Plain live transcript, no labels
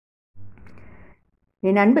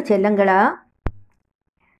என் அன்பு செல்லங்களா,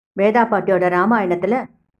 வேதா பாட்டியோட ராமாயணத்தில்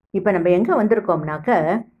இப்போ நம்ம எங்கே வந்திருக்கோம்னாக்க,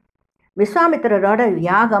 விஸ்வாமித்திரரோட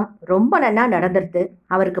யாகம் ரொம்ப நன்னா நடந்துருது.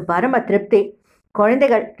 அவருக்கு பரம திருப்தி.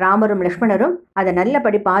 குழந்தைகள் ராமரும் லக்ஷ்மணரும் அதை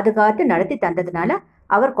நல்லபடி பாதுகாத்து நடத்தி தந்ததுனால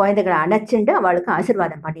அவர் குழந்தைகளை அணைச்சுண்டு அவளுக்கு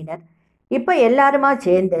ஆசீர்வாதம் பண்ணினார். இப்போ எல்லாருமா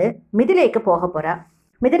சேர்ந்து மிதிலைக்கு போக போகிறா.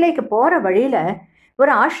 மிதிலைக்கு போகிற வழியில்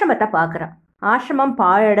ஒரு ஆசிரமத்தை பார்க்குறா. ஆசிரமம்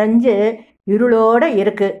பாழடைஞ்சு இருளோடு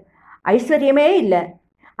இருக்குது, ஐஸ்வர்யமே இல்லை.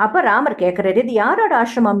 அப்போ ராமர் கேட்குறாரு, இது யாரோட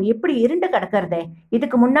ஆசிரமம், இப்படி இருண்டு கிடக்கிறதே,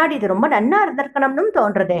 இதுக்கு முன்னாடி இது ரொம்ப நன்னா இருந்திருக்கணும்னு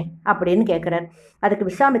தோன்றதே அப்படின்னு கேட்குறார். அதுக்கு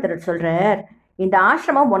விஸ்வாமித்திரர் சொல்கிறார், இந்த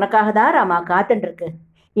ஆசிரமம் உனக்காக தான் ராமா காத்துட்டுருக்கு.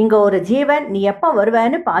 இங்கே ஒரு ஜீவன் நீ எப்போ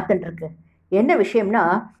வருவேன்னு பார்த்துட்டுருக்கு. என்ன விஷயம்னா,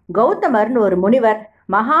 கௌதமர்னு ஒரு முனிவர்,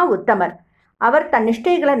 மகா உத்தமர். அவர் தன்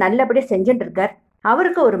நிஷ்டைகளை நல்லபடி செஞ்சுட்டு இருக்கார்.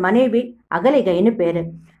 அவருக்கு ஒரு மனைவி அகலிகைன்னு பேர்.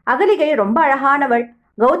 அகலிகை ரொம்ப அழகானவள்,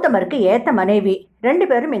 கௌதமருக்கு ஏற்ற மனைவி. ரெண்டு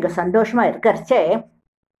பேரும் இங்கே சந்தோஷமாக இருக்கிறச்சே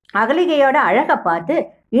அகலிகையோட அழகை பார்த்து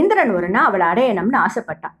இந்திரன் ஒரு நாள் அவளை அடையணும்னு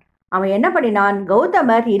ஆசைப்பட்டான். அவன் என்ன பண்ணினான்,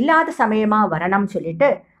 கௌதமர் இல்லாத சமயமா வரணும்னு சொல்லிட்டு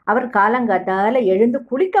அவர் காலங்காத்தால எழுந்து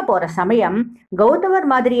குளிக்க போற சமயம் கௌதமர்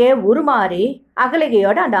மாதிரியே உருமாறி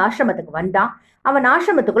அகலிகையோட அந்த ஆசிரமத்துக்கு வந்தான். அவன்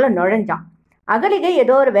ஆசிரமத்துக்குள்ள நுழைஞ்சான். அகலிகை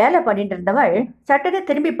ஏதோ ஒரு வேலை பண்ணிட்டு இருந்தவள் சட்டனை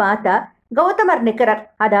திரும்பி பார்த்தா கௌதமர் நிற்கிறார்.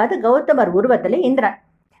 அதாவது கௌதமர் உருவத்துல இந்திரன்.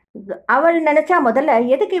 அவள் நினைச்சா முதல்ல,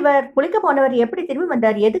 எதுக்கு இவர் குளிக்க போனவர் எப்படி திரும்பி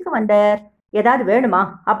வந்தார், எதுக்கு வந்தார், ஏதாவது வேணுமா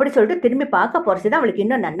அப்படி சொல்லிட்டு திரும்பி பார்க்க போறச்சுதான் அவளுக்கு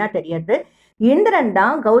இன்னும் நன்னா தெரியாது, இந்திரன்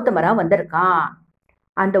தான் கௌதமரா வந்திருக்கான்.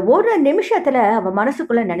 அந்த ஒரு நிமிஷத்துல அவ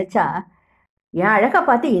மனசுக்குள்ள நினைச்சா, என் அழகா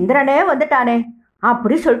பார்த்து இந்திரனே வந்துட்டானே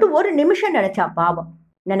அப்படி சொல்லிட்டு ஒரு நிமிஷம் நினைச்சா. பாவம்,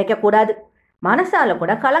 நினைக்க கூடாது, மனசால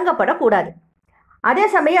கூட கலங்கப்படக்கூடாது. அதே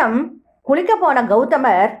சமயம் குளிக்க போன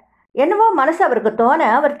கௌதமர் என்னவோ மனசு அவருக்கு தோண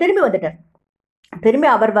அவர் திரும்பி வந்துட்டார். திரும்பி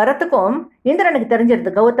அவர் வரத்துக்கும் இந்திரனுக்கு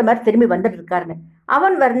தெரிஞ்சிருது கௌதமர் திரும்பி வந்துட்டு இருக்காருன்னு.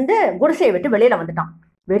 அவன் வந்து குடிசையை விட்டு வெளியில வந்துட்டான்.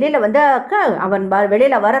 வெளியில வந்தாக்க அவன்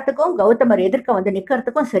வெளியில வரத்துக்கும் கௌதமர் எதிர்க்க வந்து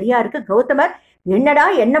நிக்கிறதுக்கும் சரியா இருக்கு. கௌதமர், என்னடா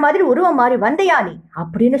என்ன மாதிரி உருவம் மாறி வந்தையா நீ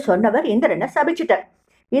அப்படின்னு சொன்னவர் இந்திரனை சபிச்சிட்டார்.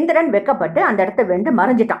 இந்திரன் வெக்கப்பட்டு அந்த இடத்த வந்து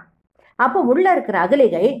மறைஞ்சிட்டான். அப்போ உள்ள இருக்கிற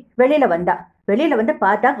அகலிகை வெளியில வந்தா. வெளியில வந்து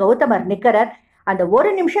பார்த்தா கௌதமர் நிக்கிறார். அந்த ஒரு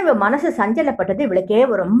நிமிஷம் இவ மனசு சஞ்சலப்பட்டது, இவளுக்கே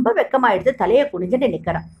ரொம்ப வெக்கமாயிடுது, தலையை குனிஞ்சுட்டு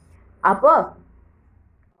நிக்கிறான். அப்போ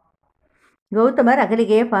கௌதமர்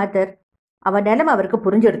அகலிகையை பார்த்தார். அவன் நிலைமை அவருக்கு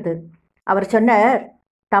புரிஞ்சிடுது. அவர் சொன்னார்,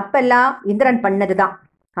 தப்பெல்லாம் இந்திரன் பண்ணதுதான்,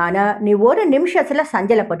 ஆனா நீ ஒரு நிமிஷத்துல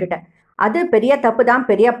சஞ்சலப்பட்டுட்ட, அது பெரிய தப்பு தான்,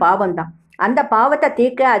 பெரிய பாவம் தான். அந்த பாவத்தை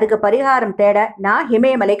தீர்க்க அதுக்கு பரிகாரம் தேட நான்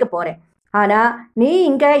இமயமலைக்கு போறேன். ஆனா நீ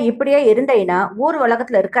இங்க இப்படியே இருந்தேன்னா ஊர்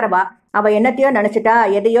உலகத்துல இருக்கிறவா அவ என்னத்தையோ நினைச்சிட்டா,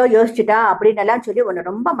 எதையோ யோசிச்சுட்டா அப்படின்னு எல்லாம் சொல்லி உன்னை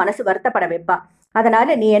ரொம்ப மனசு வருத்தப்பட வைப்பா.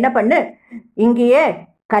 அதனால நீ என்ன பண்ணு, இங்கேயே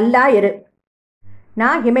கல்லா இரு.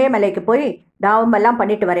 நான் இமயமலைக்கு போய் தாவம் எல்லாம்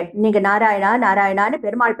பண்ணிட்டு வரேன். நீங்க நாராயணா நாராயணான்னு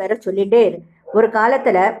பெருமாள் பேரை சொல்லிட்டே இரு. ஒரு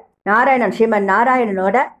காலத்துல நாராயணன், ஸ்ரீமன்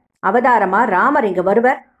நாராயணனோட அவதாரமா ராமர் இங்க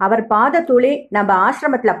வருவர். அவர் பாத தூளி நம்ம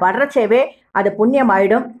ஆசிரமத்துல படுறச்சேவே அது புண்ணியம்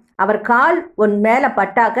ஆயிடும். அவர் கால் உன் மேல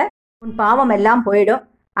பட்டாக்க உன் பாவம் எல்லாம் போயிடும்.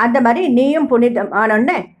 அந்த மாதிரி நீயும் புனிதம்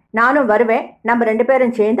ஆனோன்னு நானும் வருவேன். நம்ம ரெண்டு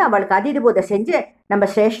பேரும் சேர்ந்து அவளுக்கு அதிதி பூஜை செஞ்சு நம்ம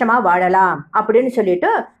சிரேஷ்டமா வாழலாம் அப்படின்னு சொல்லிட்டு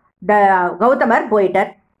கௌதமர்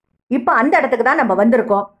போயிட்டார். இப்போ அந்த இடத்துக்கு தான் நம்ம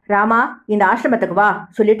வந்திருக்கோம். ராமா, இந்த ஆசிரமத்துக்கு வா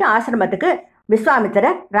சொல்லிட்டு ஆசிரமத்துக்கு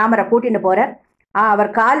விஸ்வாமித்திரர் ராமரை கூட்டின்னு போறார். அவர்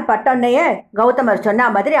கால் பட்டோன்னையே கௌதமர் சொன்ன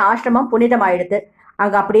மாதிரி ஆசிரமம் புனிதமாயிடுது.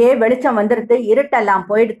 அங்கே அப்படியே வெளிச்சம் வந்துடுது, இருட்டெல்லாம்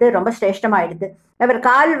போயிடுது, ரொம்ப சிரேஷ்டமாயிடுது. அவர்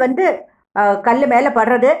கால் வந்து கல் மேலே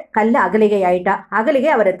படுறது, கல் அகலிகை ஆயிட்டா. அகலிகை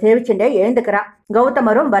அவரை தெரிவிச்சுட்டே எழுந்துக்கிறா.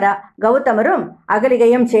 கௌதமரும் வரா. கௌதமரும்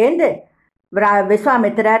அகலிகையும் சேர்ந்து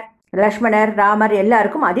விஸ்வாமித்திரர், லக்ஷ்மணர், ராமர்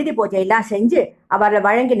எல்லாருக்கும் அதிதி பூஜை எல்லாம் செஞ்சு அவரை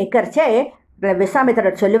வழங்கி நிற்கிறச்சே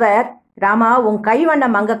விஸ்வாமித்திரர் சொல்லுவார், ராமா, உன்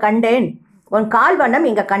கைவண்ணம் அங்கே கண்டேன், உன் கால் வண்ணம்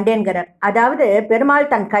இங்கே கண்டேன்கிறார். அதாவது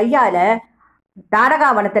பெருமாள் தன் கையால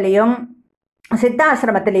தாரகாவனத்திலையும்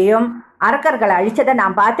சித்தாசிரமத்திலையும் அரக்கர்களை அழிச்சதை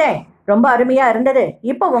நான் பார்த்தேன், ரொம்ப அருமையா இருந்தது.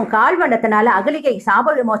 இப்போ உன் கால் வண்ணத்தினால அகலிகை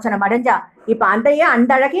சாப விமோசனம் அடைஞ்சா. இப்போ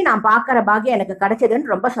அந்த அழகையும் நான் பார்க்குற பாக்கியம் எனக்கு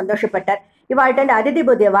கிடைச்சதுன்னு ரொம்ப சந்தோஷப்பட்டார். இவாழ்கிட்ட அதிதி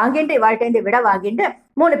புத்தியை வாங்கிட்டு இவாழ்கிட்ட விட வாங்கிட்டு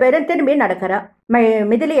மூணு பேரும் திரும்பி நடக்கிறா.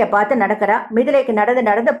 மிதிலையை பார்த்து நடக்கிறா. மிதிலைக்கு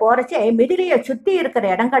நடந்து போறச்சே மிதிலையை சுத்தி இருக்கிற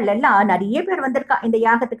இடங்கள்ல எல்லாம் நிறைய பேர் வந்திருக்கா இந்த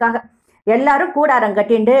யாகத்துக்காக. எல்லாரும் கூடாரம்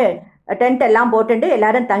கட்டிண்டு டென்ட் எல்லாம் போட்டுண்டு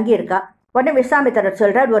எல்லாரும் தங்கி இருக்கா. உடனே விஸ்வாமித்திரர்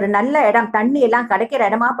சொல்றார், ஒரு நல்ல இடம், தண்ணி எல்லாம் கிடைக்கிற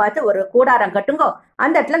இடமா பார்த்து ஒரு கூடாரம் கட்டுங்கோ,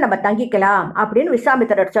 அந்த இடத்துல நம்ம தங்கிக்கலாம் அப்படின்னு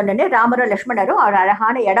விஸ்வாமித்திரர் சொன்னே ராமரும் லக்ஷ்மணரும் ஒரு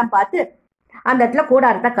அழகான இடம் பார்த்து அந்த இடத்துல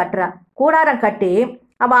கூடாரத்தை கட்டுறா. கூடாரம் கட்டி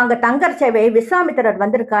அவ அங்க தங்கர் சேவை விஸ்வாமித்திரர்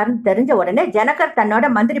வந்திருக்காருன்னு தெரிஞ்ச உடனே ஜனகர் தன்னோட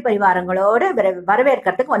மந்திரி பரிவாரங்களோட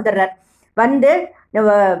வரவேற்கிறதுக்கு வந்துடுறார். வந்து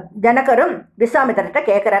ஜனகரும் விஸ்வாமித்திரர்கிட்ட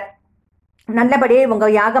கேட்கிறார், நல்லபடியே உங்க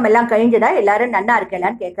யாகம் எல்லாம் கழிஞ்சுதா, எல்லாரும் நன்னா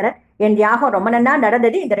இருக்கலான்னு கேட்கிறார். என் யாகம் ரொம்ப நன்னா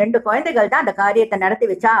நடந்தது. இந்த 2 குழந்தைகள் தான் அந்த காரியத்தை நடத்தி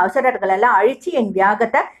வச்சா. அசுரர்கள் எல்லாம் அழிச்சு என்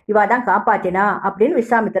யாகத்தை இவா தான் காப்பாத்தினா அப்படின்னு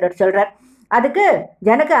விஸ்வாமித்திரர் சொல்றார். அதுக்கு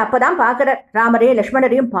ஜனக அப்பதான் பாக்குறார். ராமரையும்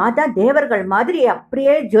லட்சுமணரையும் பார்த்தா தேவர்கள் மாதிரி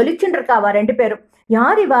அப்படியே ஜொலிச்சுன்னு இருக்கா அவ 2 பேரும்.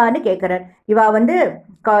 யார் இவான்னு கேட்கிறார். இவா வந்து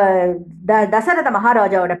தசரத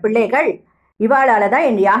மகாராஜாவோட பிள்ளைகள். இவாளால தான்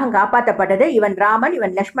என் யாகம் காப்பாற்றப்பட்டது. இவன் ராமன்,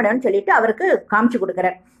 இவன் லட்சுமணன் சொல்லிட்டு அவருக்கு காமிச்சு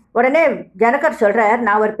கொடுக்குறார். உடனே ஜனகர் சொல்றார்,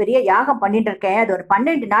 நான் ஒரு பெரிய யாகம் பண்ணிட்டு இருக்கேன். அது ஒரு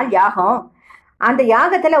 12 நாள் யாகம். அந்த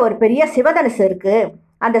யாகத்துல ஒரு பெரிய சிவதனுசு இருக்கு.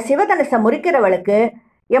 அந்த சிவதனுசை முறிக்கிறவளுக்கு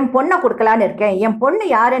என் பொண்ணை கொடுக்கலான்னு இருக்கேன். என் பொண்ணு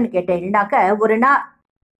யாருன்னு கேட்டேன்னாக்க, ஒரு நாள்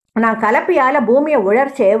நான் கலப்பியால பூமியை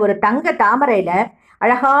உழர்ச்சி ஒரு தங்க தாமரையில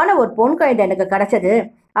அழகான ஒரு பொன் குழந்தை எனக்கு கிடைச்சது.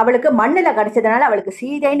 அவளுக்கு மண்ணில் கிடைச்சதுனால அவளுக்கு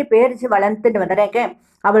சீதைன்னு பேரிச்சு வளர்ந்துட்டு வந்துருக்கேன்.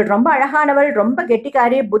 அவள் ரொம்ப அழகானவள், ரொம்ப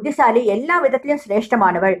கெட்டிக்காரி, புத்திசாலி, எல்லா விதத்திலையும்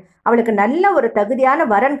சிரேஷ்டமானவள். அவளுக்கு நல்ல ஒரு தகுதியான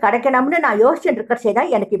வரன் கிடைக்கணும்னு நான் யோசிச்சுட்டு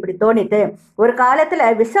இருக்கிறச்சேதான் எனக்கு இப்படி தோணித்து. ஒரு காலத்துல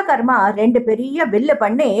விஸ்வகர்மா 2 பெரிய வில்லு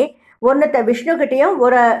பண்ணி ஒன்னுத்த விஷ்ணுகிட்டையும்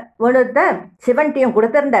ஒன்னுத்த சிவன்கிட்டையும்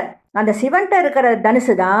கொடுத்திருந்தார். அந்த சிவன்கிட்ட இருக்கிற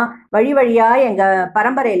தனுசு தான் வழி வழியா எங்க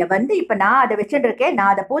பரம்பரையில வந்து இப்ப நான் அதை வச்சுட்டு இருக்கேன்.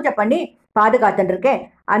 நான் அதை பூஜை பண்ணி பாதுகாத்துட்டு இருக்கேன்.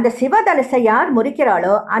 அந்த சிவதனுசை யார்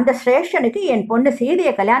முறிக்கிறாளோ அந்த சிரேஷ்டனுக்கு என் பொண்ணு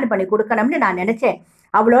சீதையை கல்யாணம் பண்ணி கொடுக்கணும்னு நான் நினைச்சேன்.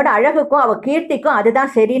 அவளோட அழகுக்கும் அவ கீர்த்திக்கும்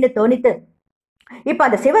அதுதான் சரின்னு தோணித்து. இப்ப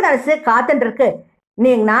அந்த சிவதனுசு காத்துட்டு இருக்கு.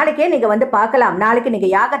 நாளைக்கே நீங்க வந்து பார்க்கலாம். நாளைக்கு நீங்க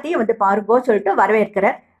யாகத்தையும் வந்து பாருங்கோ சொல்லிட்டு வரவேற்கிற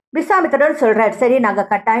விஸ்வாமித்திரன் சொல்றாரு. சரி, நாங்க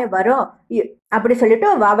கட்டாயம் வரோம் அப்படி சொல்லிட்டு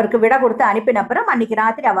அவருக்கு விட கொடுத்து அனுப்பின அப்புறம் அன்னைக்கு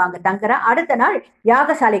ராத்திரி அவ அங்க தங்குறா. அடுத்த நாள்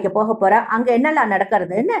யாகசாலைக்கு போக போறா. அங்க என்னெல்லாம்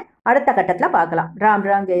நடக்கிறதுன்னு அடுத்த கட்டத்துல பார்க்கலாம். ராம்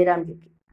ராம் ஜெயராம் ஜி.